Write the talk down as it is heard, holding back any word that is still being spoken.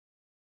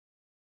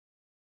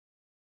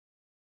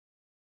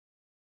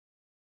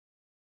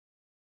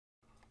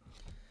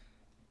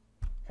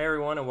Hey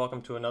everyone, and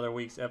welcome to another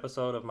week's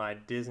episode of my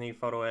Disney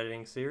photo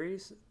editing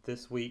series.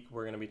 This week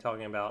we're going to be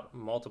talking about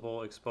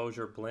multiple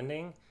exposure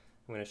blending.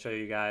 I'm going to show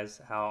you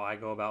guys how I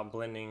go about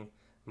blending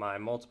my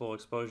multiple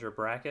exposure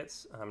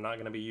brackets. I'm not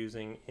going to be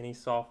using any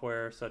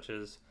software such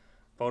as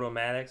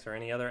Photomatix or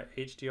any other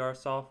HDR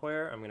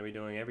software. I'm going to be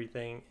doing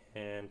everything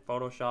in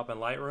Photoshop and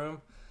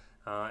Lightroom.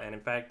 And in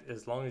fact,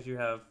 as long as you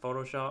have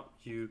Photoshop,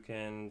 you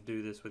can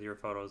do this with your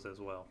photos as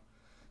well.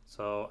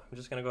 So I'm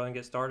just going to go ahead and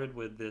get started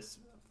with this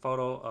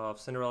photo of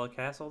Cinderella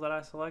Castle that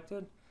I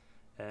selected,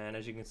 and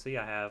as you can see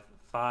I have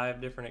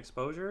 5 different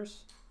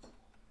exposures,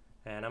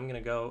 and I'm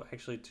gonna go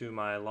actually to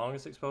my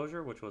longest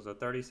exposure, which was a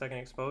 30-second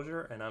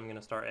exposure, and I'm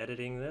gonna start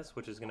editing this,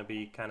 which is gonna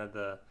be kind of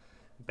the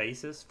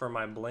basis for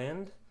my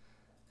blend.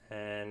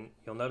 And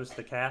you'll notice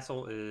the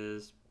castle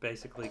is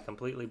basically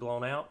completely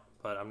blown out,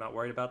 but I'm not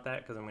worried about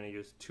that because I'm going to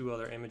use 2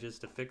 other images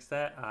to fix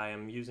that. I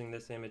am using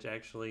this image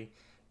actually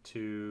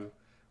to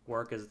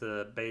work as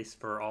the base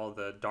for all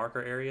the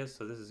darker areas,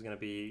 so this is going to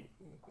be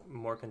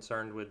more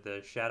concerned with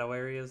the shadow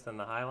areas than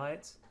the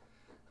highlights.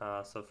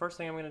 So first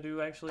thing I'm going to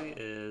do actually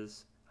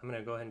is I'm going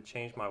to go ahead and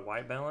change my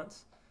white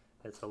balance.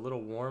 It's a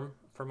little warm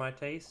for my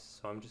taste,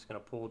 so I'm just going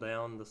to pull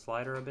down the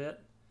slider a bit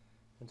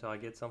until I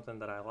get something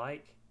that I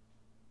like.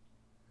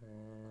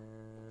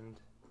 And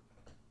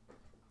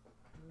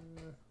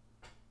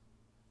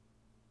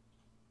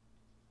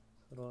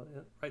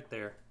right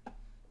there,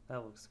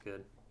 that looks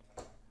good.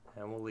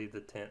 And we'll leave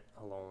the tint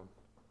alone.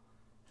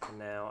 And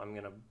now I'm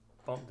going to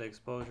bump the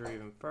exposure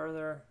even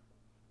further.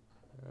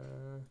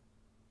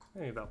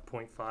 Maybe about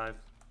 0.5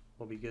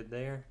 will be good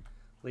there.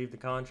 Leave the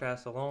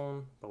contrast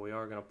alone, but we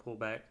are going to pull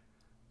back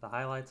the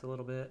highlights a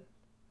little bit.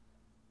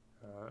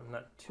 I'm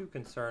not too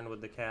concerned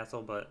with the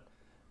castle, but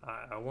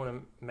I want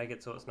to make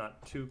it so it's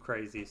not too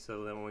crazy,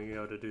 so then when we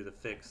go to do the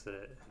fix that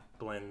it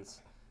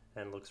blends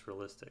and looks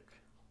realistic.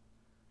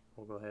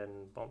 We'll go ahead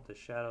and bump the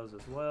shadows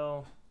as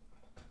well.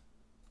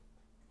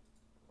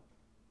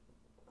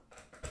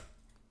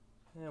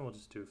 And we'll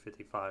just do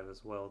 55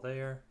 as well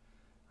there.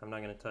 I'm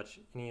not going to touch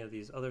any of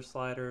these other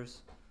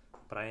sliders,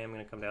 but I am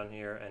going to come down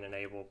here and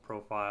enable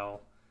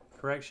profile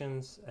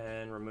corrections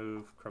and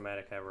remove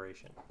chromatic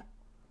aberration.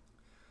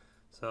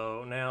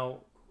 So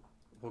now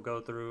we'll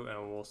go through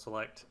and we'll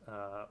select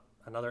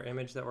another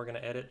image that we're going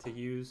to edit to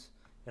use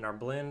in our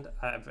blend.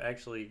 I've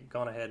actually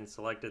gone ahead and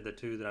selected the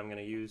 2 that I'm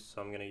going to use,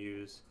 so I'm going to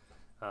use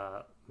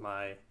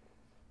my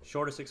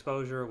shortest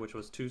exposure, which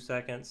was 2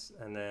 seconds,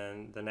 and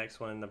then the next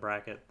one in the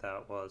bracket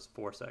that was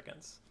 4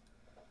 seconds.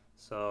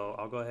 So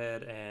I'll go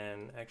ahead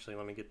and actually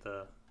let me get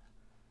the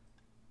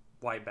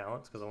white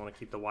balance because I want to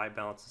keep the white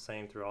balance the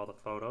same through all the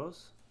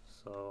photos.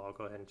 So I'll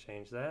go ahead and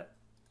change that,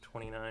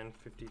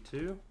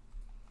 2952.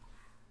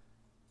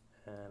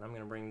 And I'm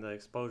going to bring the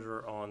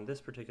exposure on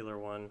this particular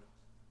one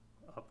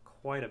up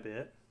quite a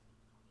bit.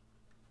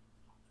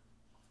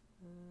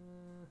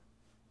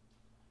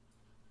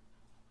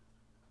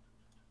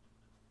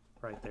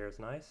 Right there is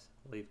nice.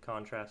 Leave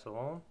contrast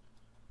alone.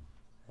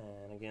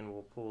 And again,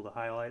 we'll pull the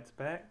highlights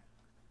back.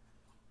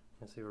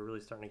 You can see we're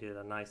really starting to get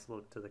a nice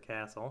look to the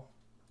castle.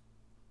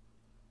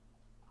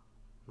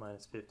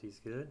 Minus 50 is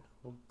good.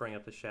 We'll bring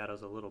up the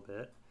shadows a little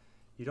bit.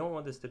 You don't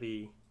want this to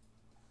be,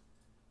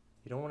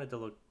 you don't want it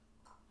to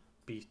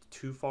be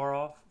too far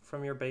off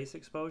from your base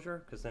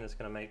exposure, because then it's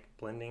going to make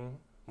blending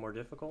more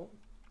difficult.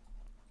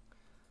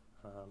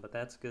 But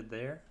that's good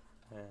there.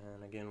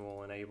 And again,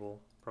 we'll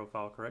enable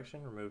profile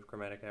correction, remove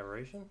chromatic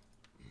aberration.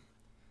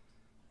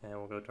 And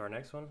we'll go to our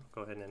next one.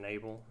 Go ahead and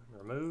enable and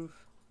remove.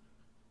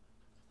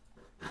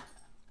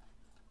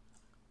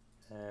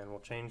 And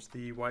we'll change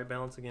the white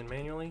balance again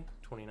manually,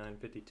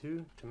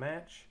 2952 to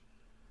match.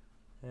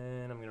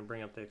 And I'm going to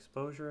bring up the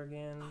exposure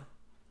again.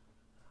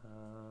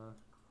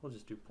 We'll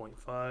just do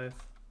 0.5.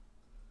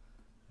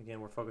 Again,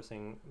 we're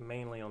focusing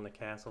mainly on the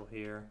castle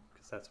here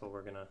because that's what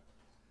we're going to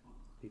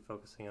be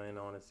focusing in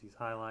on, is these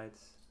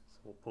highlights. So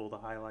we'll pull the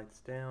highlights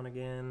down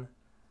again.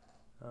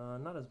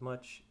 Not as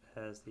much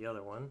as the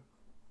other one.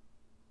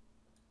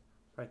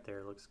 Right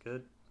there looks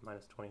good,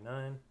 minus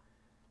 29.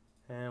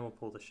 And we'll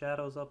pull the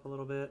shadows up a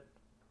little bit.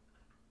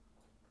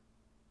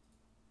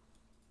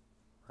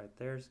 Right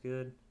there's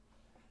good.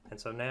 And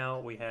so now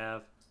we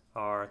have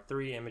our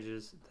 3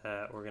 images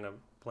that we're going to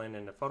blend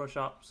into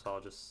Photoshop. So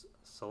I'll just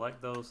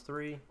select those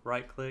 3,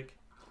 right click,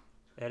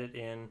 edit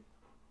in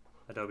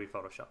Adobe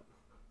Photoshop.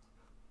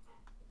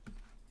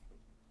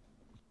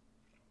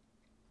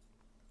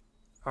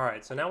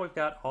 Alright, so now we've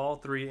got all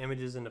 3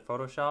 images into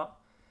Photoshop,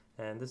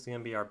 and this is going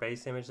to be our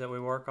base image that we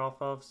work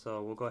off of,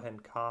 so we'll go ahead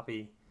and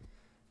copy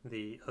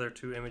the other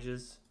 2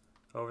 images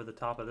over the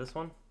top of this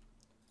one.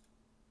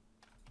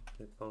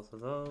 Get both of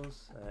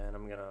those, and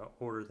I'm going to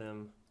order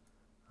them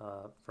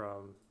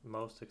from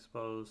most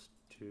exposed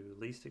to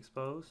least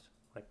exposed,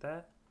 like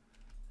that.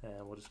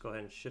 And we'll just go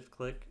ahead and shift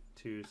click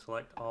to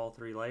select all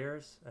 3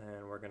 layers,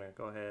 and we're going to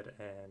go ahead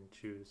and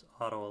choose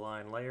auto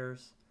align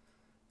layers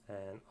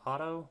and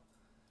auto,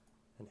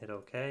 and hit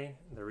OK.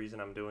 The reason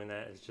I'm doing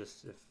that is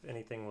just if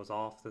anything was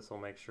off, this will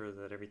make sure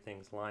that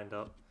everything's lined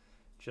up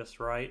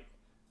just right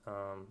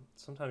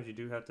Sometimes you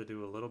do have to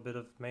do a little bit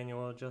of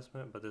manual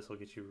adjustment, but this will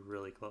get you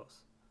really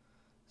close.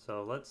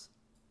 So let's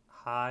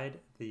hide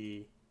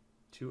the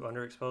two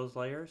underexposed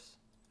layers,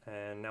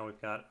 and now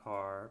we've got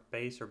our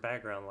base or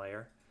background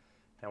layer.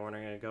 And we're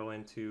going to go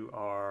into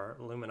our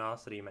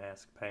luminosity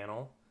mask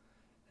panel,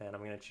 and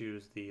I'm going to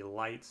choose the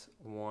lights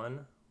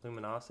 1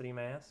 luminosity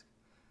mask.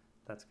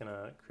 That's going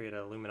to create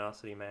a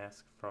luminosity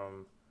mask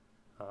from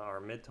our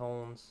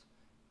midtones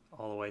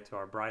all the way to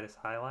our brightest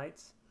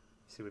highlights.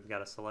 You see we've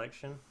got a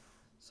selection,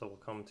 so we'll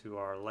come to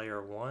our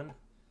layer 1,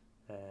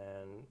 and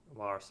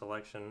while our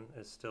selection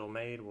is still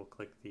made, we'll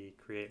click the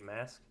create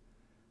mask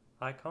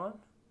icon,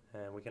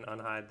 and we can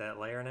unhide that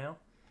layer now.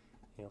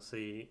 You'll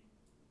see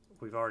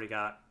we've already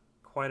got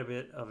quite a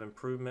bit of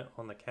improvement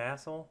on the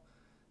castle,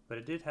 but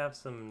it did have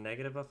some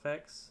negative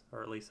effects,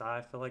 or at least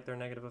I feel like they're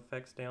negative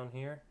effects down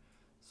here.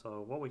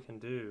 So what we can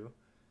do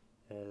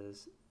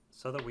is,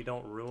 so that we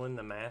don't ruin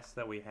the mask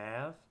that we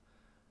have,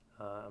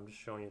 I'm just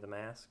showing you the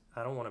mask.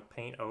 I don't want to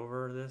paint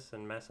over this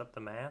and mess up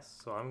the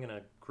mask, so I'm going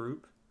to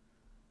group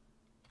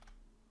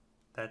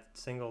that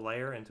single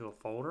layer into a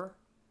folder,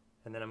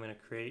 and then I'm going to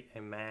create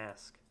a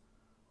mask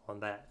on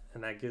that,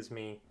 and that gives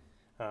me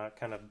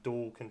kind of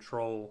dual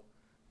control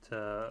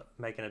to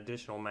make an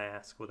additional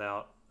mask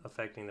without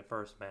affecting the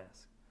first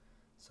mask.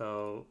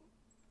 So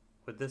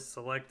with this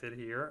selected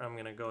here, I'm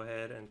going to go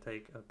ahead and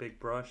take a big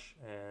brush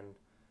and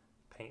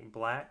paint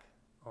black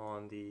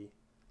on the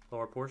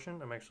lower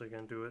portion. I'm actually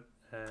going to do it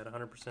at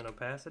 100%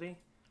 opacity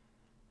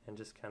and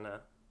just kind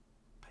of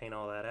paint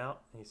all that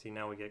out. And you see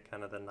now we get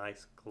kind of the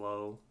nice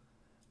glow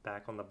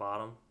back on the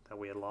bottom that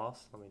we had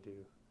lost. Let me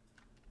do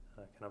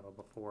kind of a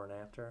before and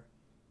after.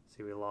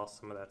 See, we lost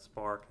some of that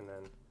spark, and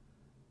then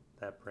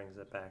that brings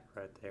it back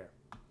right there.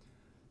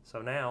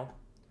 So now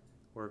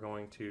we're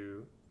going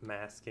to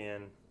mask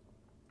in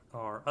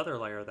our other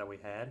layer that we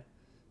had.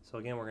 So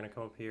again, we're going to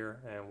come up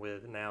here, and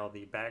with now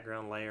the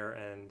background layer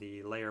and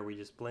the layer we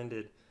just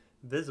blended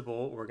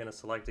visible, we're going to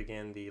select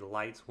again the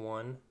lights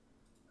 1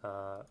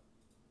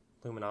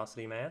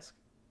 luminosity mask,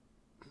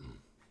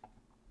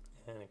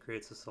 and it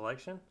creates a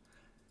selection,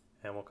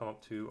 and we'll come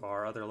up to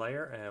our other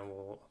layer and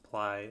we'll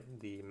apply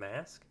the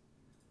mask,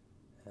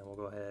 and we'll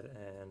go ahead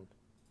and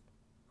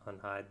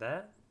unhide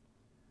that.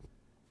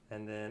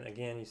 And then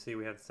again, you see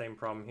we have the same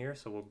problem here,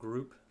 so we'll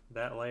group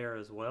that layer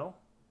as well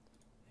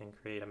and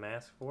create a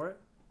mask for it.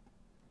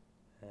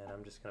 And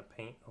I'm just going to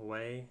paint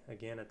away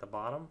again at the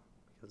bottom,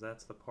 because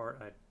that's the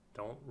part I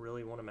don't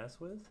really want to mess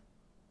with.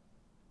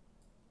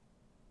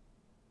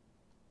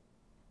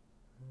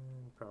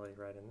 And probably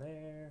right in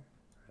there.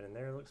 Right in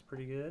there looks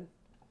pretty good.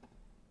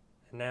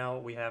 And now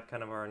we have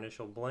kind of our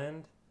initial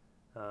blend.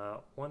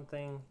 One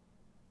thing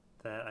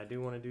that I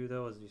do want to do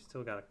though is you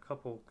still got a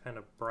couple kind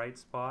of bright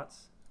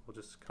spots. We'll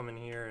just come in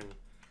here and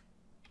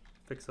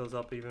fix those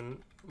up even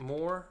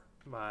more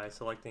by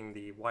selecting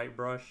the white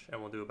brush,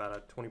 and we'll do about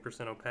a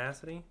 20%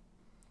 opacity.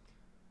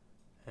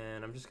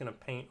 And I'm just going to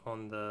paint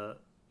on the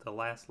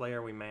last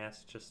layer we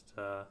masked, just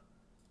kind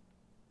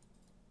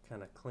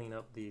of clean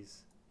up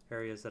these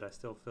areas that I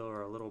still feel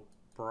are a little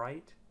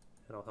bright.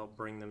 It'll help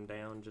bring them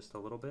down just a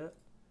little bit.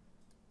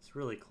 It's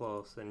really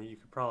close, and you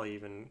could probably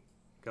even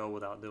go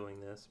without doing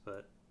this,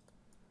 but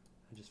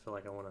I just feel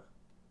like I want to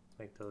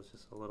make those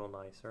just a little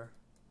nicer,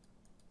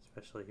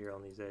 especially here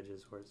on these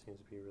edges where it seems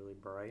to be really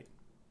bright.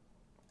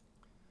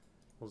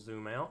 We'll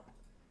zoom out,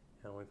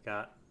 and we've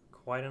got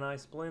quite a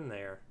nice blend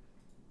there.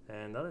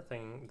 And the other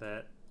thing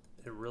that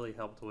it really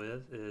helped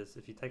with is,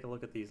 if you take a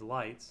look at these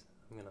lights,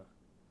 I'm going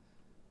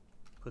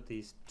to put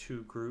these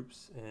two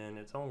groups in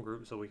its own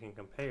group so we can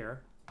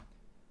compare.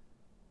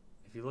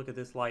 If you look at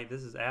this light,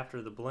 this is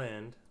after the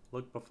blend.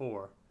 Look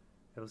before.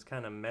 It was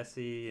kind of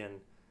messy,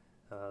 and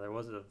there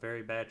was a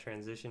very bad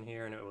transition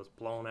here, and it was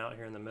blown out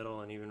here in the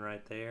middle and even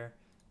right there.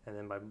 And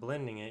then by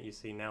blending it, you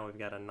see now we've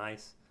got a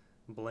nice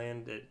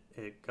blend.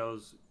 It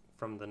goes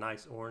from the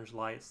nice orange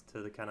lights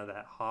to the kind of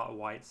that hot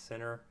white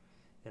center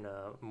in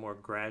a more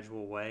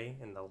gradual way,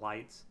 and the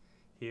lights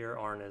here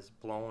aren't as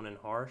blown and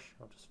harsh.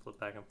 I'll just flip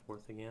back and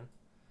forth again.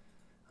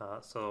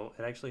 So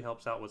it actually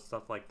helps out with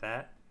stuff like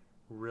that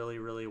really,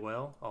 really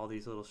well. All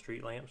these little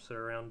street lamps that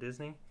are around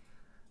Disney.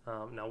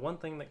 Now one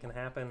thing that can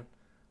happen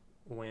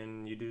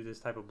when you do this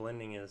type of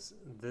blending is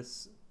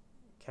this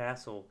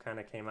castle kind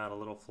of came out a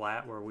little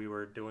flat where we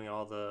were doing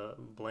all the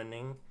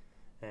blending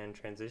and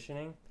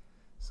transitioning.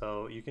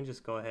 So you can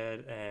just go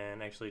ahead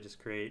and actually just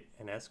create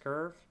an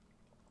S-curve.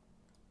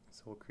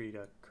 So we'll create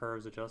a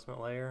curves adjustment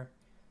layer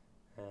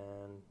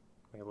and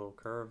make a little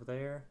curve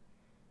there,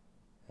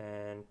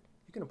 and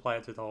you can apply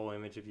it to the whole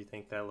image if you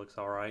think that looks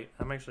alright.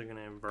 I'm actually going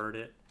to invert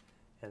it,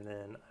 and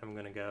then I'm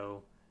going to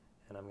go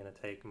and I'm going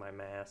to take my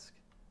mask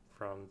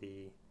from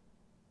the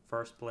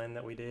first blend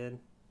that we did,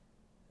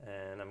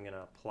 and I'm going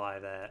to apply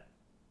that.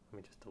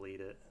 Let me just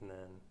delete it and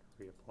then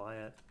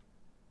reapply it.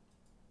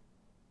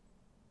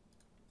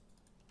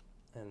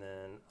 And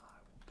then I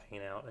will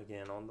paint out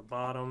again on the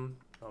bottom.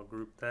 I'll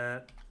group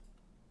that,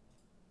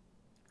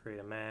 create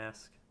a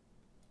mask,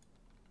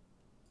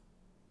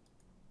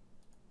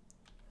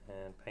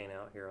 and paint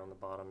out here on the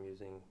bottom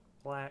using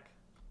black.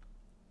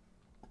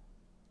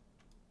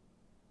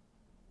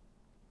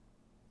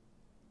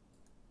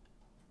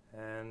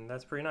 And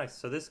that's pretty nice.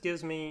 So this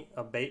gives me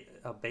a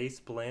base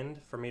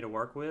blend for me to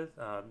work with.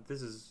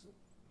 This is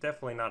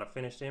definitely not a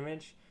finished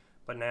image,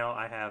 but now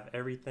I have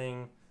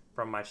everything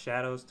from my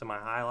shadows to my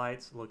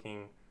highlights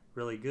looking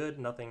really good.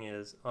 Nothing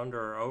is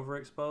under or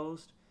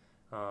overexposed.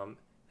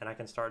 And I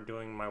can start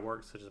doing my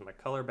work such as my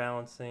color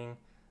balancing,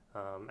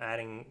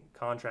 adding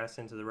contrast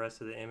into the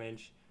rest of the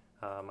image,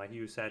 my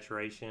hue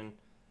saturation,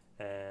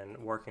 and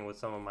working with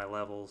some of my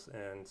levels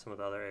and some of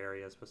the other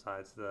areas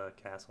besides the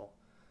castle.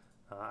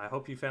 I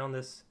hope you found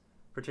this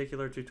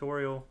particular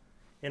tutorial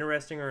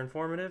interesting or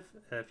informative.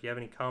 If you have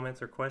any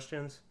comments or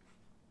questions,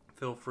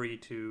 feel free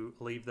to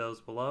leave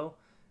those below,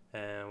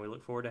 and we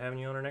look forward to having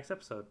you on our next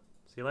episode.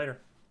 See you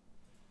later.